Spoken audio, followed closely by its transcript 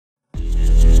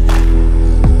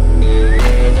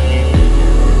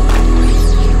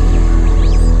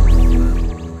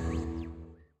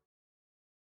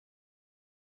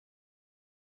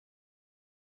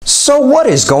So what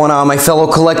is going on, my fellow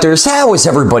collectors? How is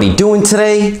everybody doing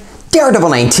today?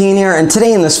 Daredevil19 here, and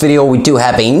today in this video we do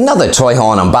have another toy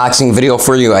haul and unboxing video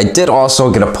for you. I did also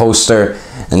get a poster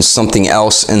and something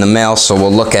else in the mail, so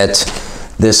we'll look at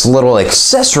this little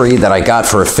accessory that I got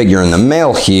for a figure in the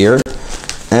mail here.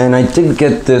 And I did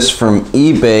get this from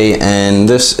eBay, and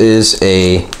this is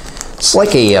it's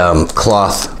like a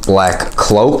cloth black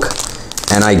cloak,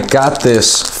 and I got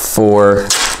this for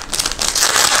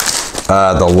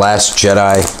the Last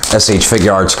Jedi SH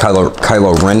Figure Arts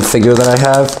Kylo Ren figure that I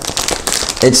have.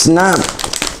 It's not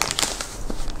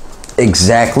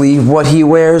exactly what he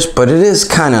wears, but it is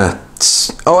kind of...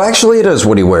 Oh, actually it is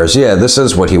what he wears. Yeah, this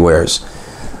is what he wears.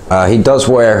 He does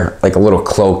wear like a little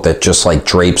cloak that just like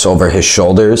drapes over his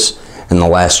shoulders in The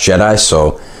Last Jedi,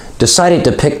 so decided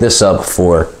to pick this up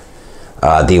for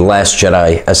the Last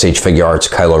Jedi SH Figure Arts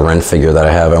Kylo Ren figure that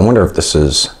I have. I wonder if this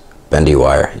is bendy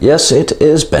wire. Yes, it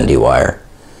is bendy wire.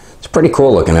 It's pretty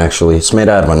cool looking, actually. It's made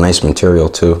out of a nice material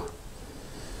too.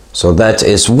 So that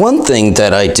is one thing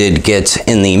that I did get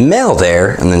in the mail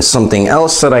there, and then something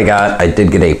else that I got, I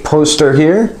did get a poster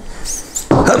here.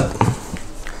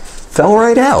 Fell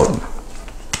right out.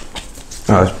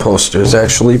 This poster is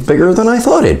actually bigger than I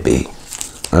thought it'd be.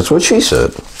 That's what she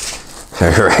said.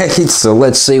 Alright, so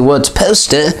let's see what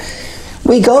poster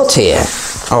we got here.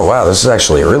 Oh wow, this is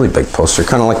actually a really big poster,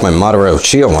 kind of like my Madara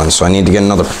Uchiha one, so I need to get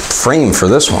another frame for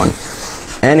this one.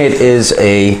 And it is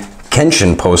a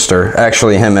Kenshin poster,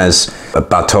 actually him as a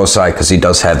Batosai, because he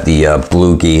does have the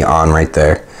blue gi on right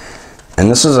there. And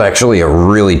this is actually a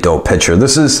really dope picture.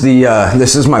 This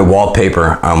is my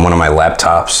wallpaper on one of my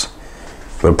laptops.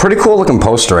 But a pretty cool looking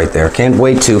poster right there. Can't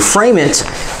wait to frame it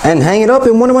and hang it up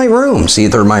in one of my rooms,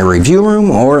 either my review room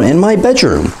or in my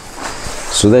bedroom.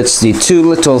 So that's the two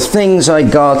little things I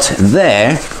got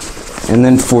there. And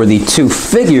then for the two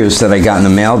figures that I got in the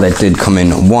mail that did come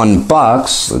in one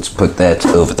box, let's put that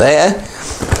over there.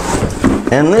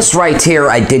 And this right here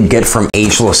I did get from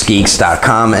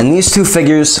Agelessgeeks.com, and these two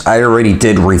figures I already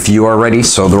did review already,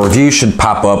 so the review should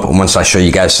pop up once I show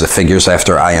you guys the figures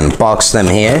after I unbox them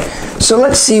here. So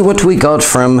let's see what we got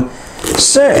from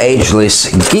Sir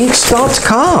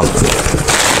Agelessgeeks.com.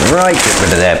 Right, get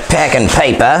rid of that packing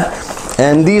paper.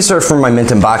 And these are from my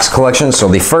Mint and Box collection. So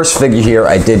the first figure here,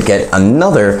 I did get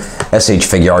another SH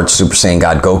Figure Arts Super Saiyan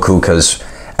God Goku, because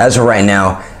as of right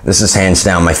now, this is hands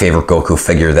down my favorite Goku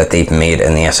figure that they've made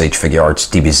in the SH Figure Arts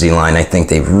DBZ line. I think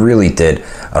they really did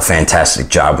a fantastic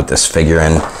job with this figure,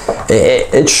 and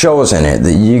it shows in it.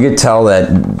 You could tell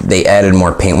that they added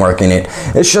more paintwork in it.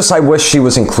 It's just I wish she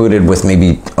was included with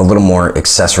maybe a little more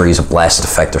accessories, a blast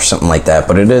effect or something like that,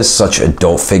 but it is such a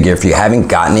dope figure. If you haven't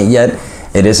gotten it yet,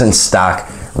 it is in stock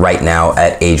right now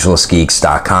at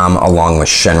Agelessgeeks.com, along with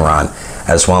Shenron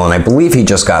as well. And I believe he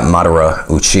just got Madara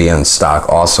Uchiha in stock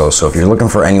also. So if you're looking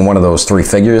for any one of those three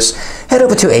figures, head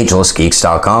over to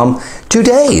Agelessgeeks.com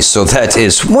today. So that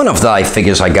is one of the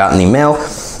figures I got in the mail.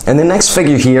 And the next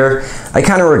figure here, I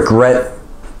kind of regret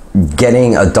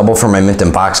getting a double for my Mint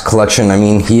and Box collection. I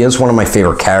mean, he is one of my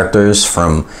favorite characters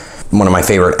from one of my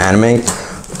favorite anime,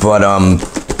 but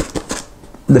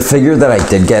the figure that I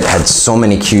did get had so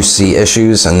many QC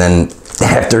issues, and then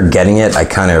after getting it, I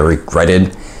kind of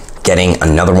regretted getting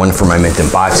another one for my Mint and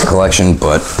Box collection,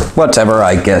 but whatever,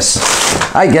 I guess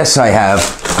I have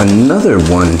another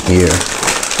one here.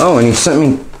 Oh, and he sent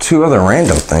me two other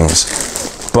random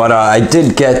things. But I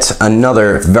did get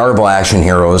another Variable Action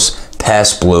Heroes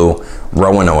Past Blue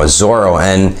Roanoa Zoro,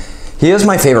 and he is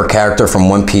my favorite character from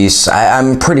One Piece.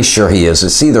 I'm pretty sure he is.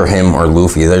 It's either him or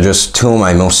Luffy. They're just two of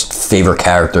my most favorite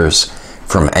characters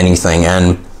from anything.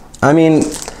 And I mean,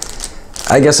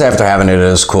 I guess after having it, it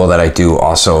is cool that I do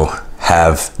also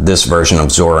have this version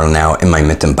of Zoro now in my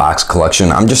Mint and Box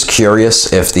collection. I'm just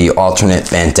curious if the alternate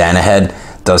bandana head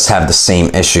does have the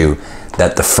same issue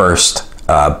that the first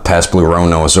Past Blue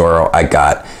Roanoa Zoro I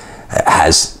got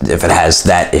if it has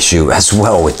that issue as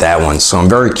well with that one. So I'm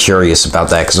very curious about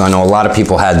that, because I know a lot of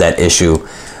people had that issue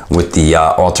with the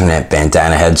alternate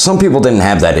bandana head. Some people didn't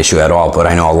have that issue at all, but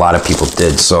I know a lot of people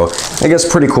did. So I guess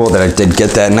pretty cool that I did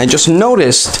get that. And I just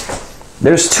noticed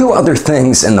there's two other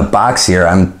things in the box here.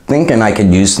 I'm thinking I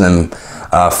could use them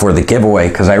for the giveaway,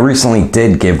 because I recently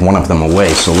did give one of them away.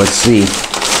 So let's see.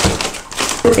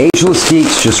 Ageless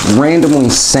Geeks just randomly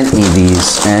sent me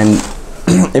these, and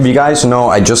if you guys know,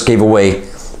 I just gave away,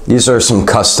 these are some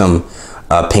custom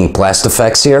pink blast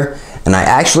effects here, and I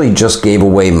actually just gave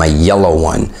away my yellow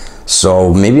one.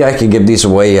 So maybe I could give these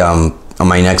away on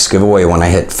my next giveaway when I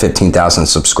hit 15,000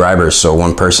 subscribers, so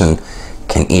one person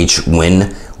can each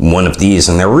win one of these,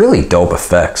 and they're really dope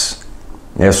effects.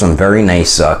 There's some very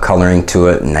nice coloring to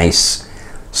it, nice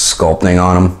sculpting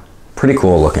on them. Pretty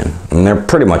cool looking. And they're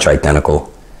pretty much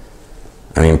identical.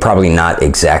 I mean, probably not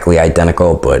exactly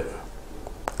identical, but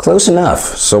close enough.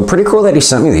 So pretty cool that he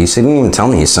sent me these. He didn't even tell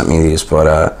me he sent me these,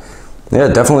 but yeah,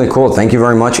 definitely cool. Thank you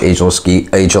very much,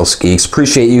 Agelessgeeks.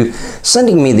 Appreciate you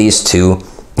sending me these two.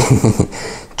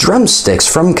 Drumsticks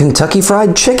from Kentucky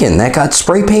Fried Chicken that got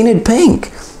spray painted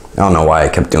pink. I don't know why I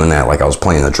kept doing that, like I was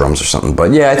playing the drums or something.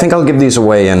 But yeah, I think I'll give these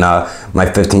away in my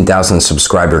 15,000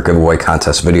 subscriber giveaway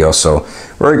contest video. So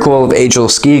very cool of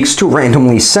Agelessgeeks to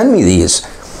randomly send me these.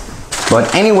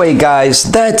 But anyway, guys,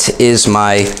 that is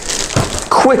my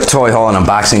quick toy haul and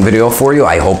unboxing video for you.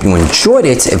 I hope you enjoyed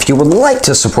it. If you would like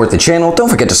to support the channel, don't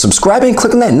forget to subscribe and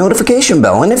click on that notification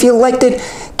bell. And if you liked it,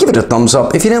 give it a thumbs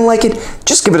up. If you didn't like it,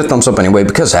 just give it a thumbs up anyway,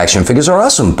 because action figures are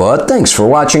awesome. But thanks for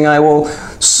watching. I will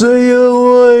see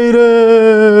you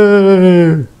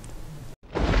later.